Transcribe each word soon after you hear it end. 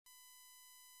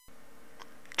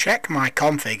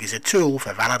CheckMyConfig is a tool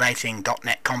for validating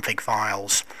 .NET config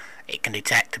files. It can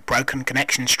detect broken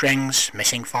connection strings,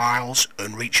 missing files,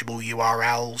 unreachable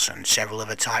URLs, and several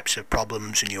other types of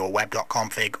problems in your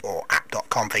web.config or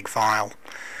app.config file.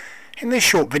 In this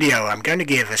short video, I'm going to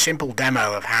give a simple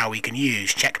demo of how we can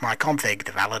use CheckMyConfig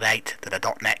to validate that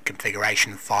a .NET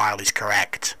configuration file is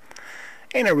correct.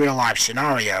 In a real-life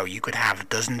scenario, you could have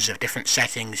dozens of different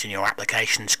settings in your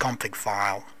application's config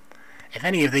file. If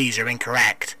any of these are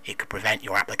incorrect, it could prevent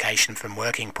your application from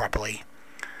working properly.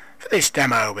 For this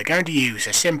demo, we're going to use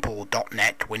a simple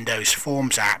 .NET Windows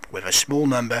Forms app with a small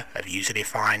number of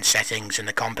user-defined settings in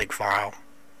the config file.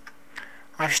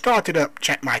 I've started up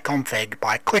CheckMyConfig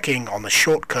by clicking on the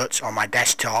shortcut on my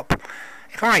desktop.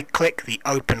 If I click the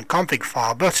Open Config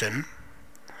File button,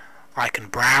 I can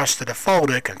browse to the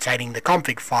folder containing the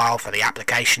config file for the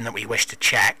application that we wish to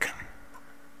check.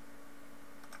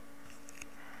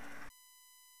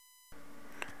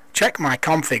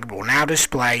 CheckMyConfig will now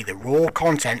display the raw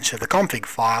contents of the config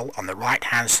file on the right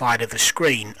hand side of the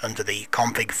screen under the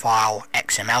Config File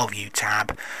XML View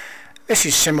tab. This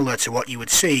is similar to what you would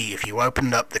see if you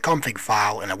opened up the config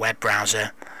file in a web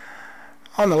browser.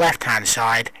 On the left hand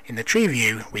side, in the tree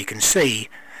view, we can see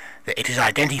that it has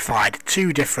identified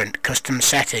two different custom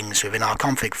settings within our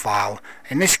config file,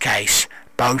 in this case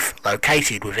both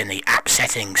located within the App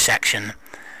Settings section.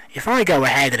 If I go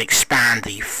ahead and expand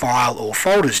the File or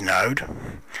Folders node,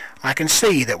 I can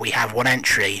see that we have one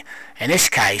entry, in this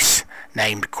case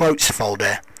named Quotes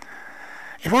Folder.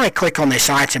 If I click on this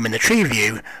item in the tree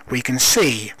view, we can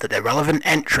see that the relevant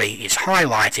entry is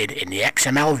highlighted in the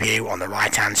XML view on the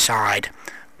right hand side.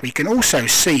 We can also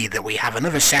see that we have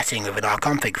another setting within our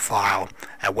config file,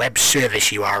 a web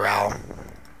service URL.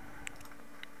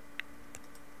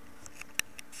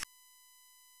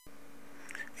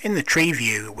 In the tree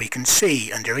view, we can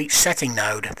see under each setting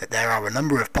node that there are a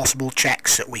number of possible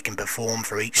checks that we can perform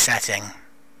for each setting.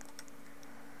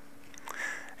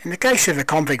 In the case of a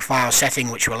config file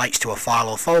setting which relates to a file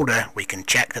or folder, we can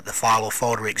check that the file or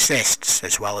folder exists,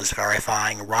 as well as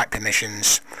verifying write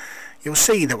permissions. You'll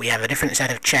see that we have a different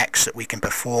set of checks that we can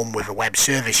perform with a web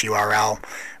service URL,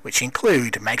 which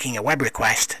include making a web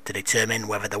request to determine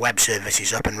whether the web service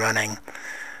is up and running.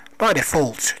 By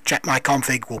default,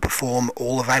 CheckMyConfig will perform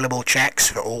all available checks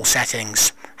for all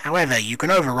settings. However, you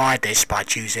can override this by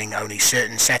choosing only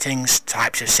certain settings,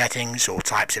 types or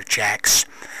types of checks.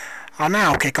 I'll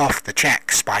now kick off the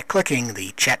checks by clicking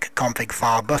the Check Config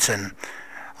File button.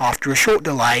 After a short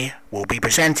delay, we'll be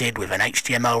presented with an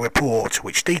HTML report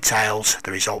which details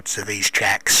the results of these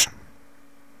checks.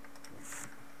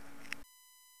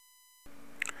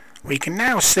 We can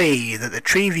now see that the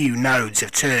tree view nodes have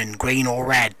turned green or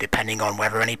red depending on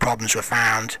whether any problems were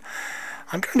found.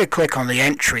 I'm going to click on the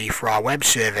entry for our web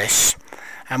service,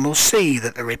 and we'll see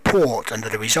that the report under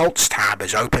the Results tab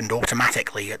has opened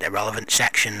automatically at the relevant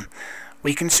section.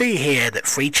 We can see here that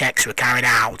 3 checks were carried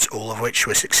out, all of which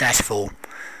were successful.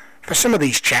 For some of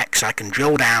these checks I can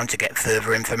drill down to get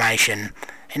further information.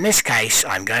 In this case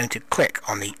I'm going to click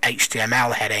on the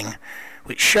HTML heading,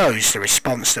 which shows the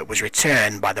response that was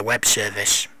returned by the web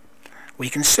service. We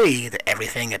can see that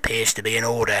everything appears to be in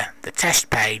order. The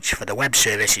test page for the web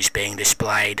service is being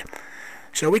displayed.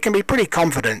 So we can be pretty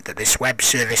confident that this web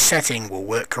service setting will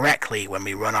work correctly when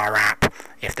we run our app.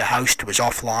 If the host was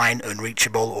offline,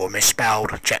 unreachable or misspelled,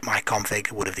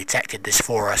 CheckMyConfig would have detected this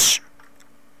for us.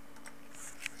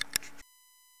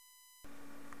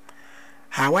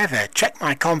 However,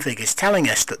 CheckMyConfig is telling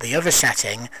us that the other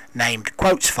setting, named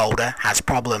Quotes Folder, has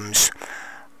problems.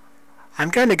 I'm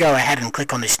going to go ahead and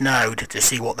click on this node to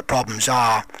see what the problems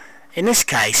are. In this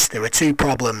case, there are 2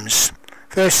 problems.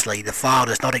 Firstly, the file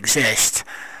does not exist,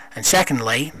 and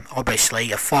secondly,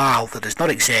 obviously, a file that does not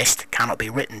exist cannot be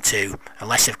written to,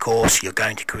 unless of course you're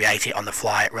going to create it on the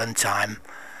fly at runtime.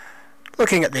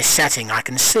 Looking at this setting, I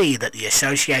can see that the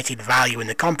associated value in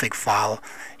the config file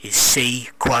is C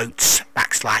quotes /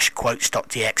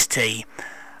 quotes.txt.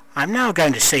 I'm now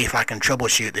going to see if I can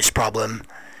troubleshoot this problem.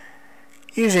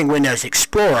 Using Windows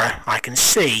Explorer, I can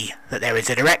see that there is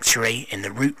a directory in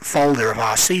the root folder of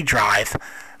our C drive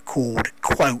called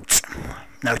quote.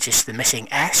 Notice the missing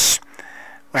S,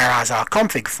 whereas our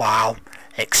config file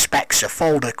expects a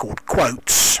folder called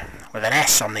quotes with an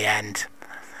S on the end.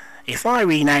 If I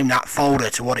rename that folder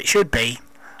to what it should be,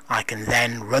 I can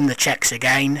then run the checks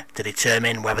again to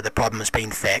determine whether the problem has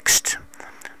been fixed.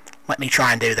 Let me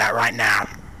try and do that right now.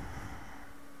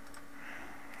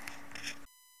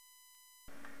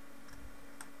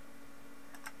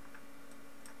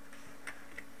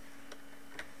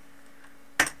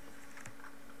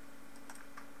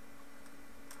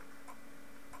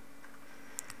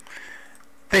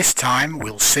 This time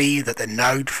we'll see that the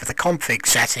node for the config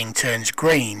setting turns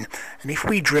green, and if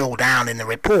we drill down in the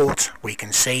report we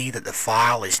can see that the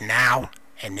file is now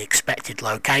in the expected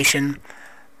location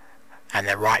and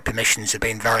the right permissions have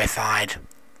been verified.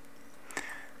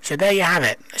 So there you have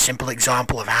it, a simple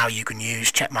example of how you can use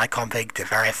CheckMyConfig to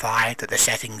verify that the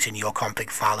settings in your config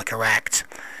file are correct.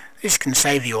 This can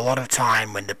save you a lot of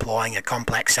time when deploying a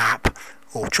complex app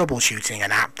or troubleshooting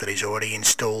an app that is already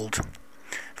installed.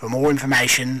 For more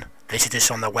information, visit us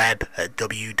on the web at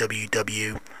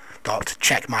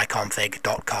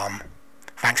www.checkmyconfig.com.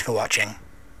 Thanks for watching.